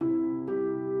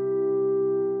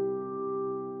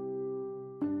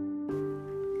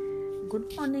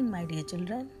Good morning, my dear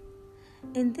children.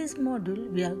 In this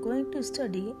module, we are going to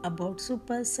study about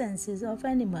super senses of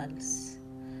animals.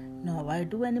 Now, why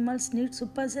do animals need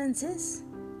super senses?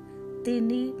 They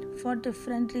need for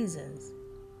different reasons.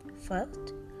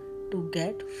 First, to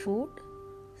get food.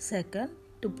 Second,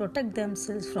 to protect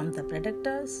themselves from the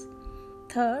predators.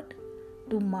 Third,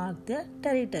 to mark their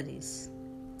territories.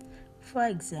 For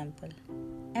example,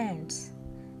 ants.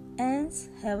 Ants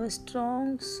have a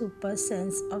strong super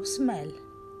sense of smell.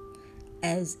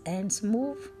 As ants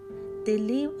move, they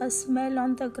leave a smell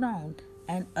on the ground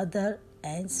and other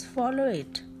ants follow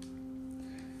it.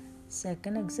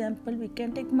 Second example, we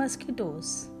can take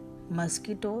mosquitoes.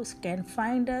 Mosquitoes can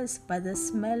find us by the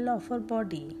smell of our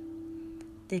body.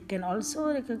 They can also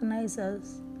recognize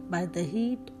us by the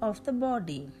heat of the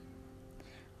body.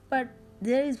 But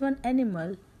there is one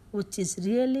animal which is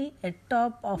really at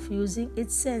top of using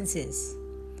its senses.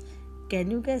 Can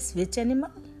you guess which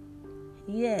animal?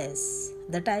 Yes,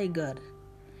 the tiger.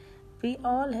 We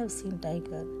all have seen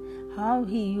tiger, how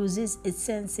he uses its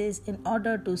senses in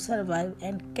order to survive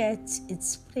and catch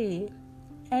its prey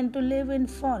and to live in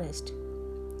forest.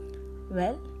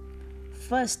 Well,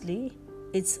 firstly,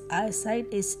 its eyesight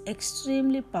is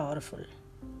extremely powerful.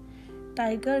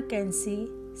 Tiger can see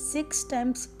 6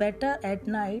 times better at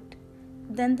night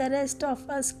than the rest of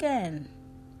us can.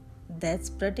 That's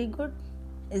pretty good,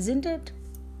 isn't it?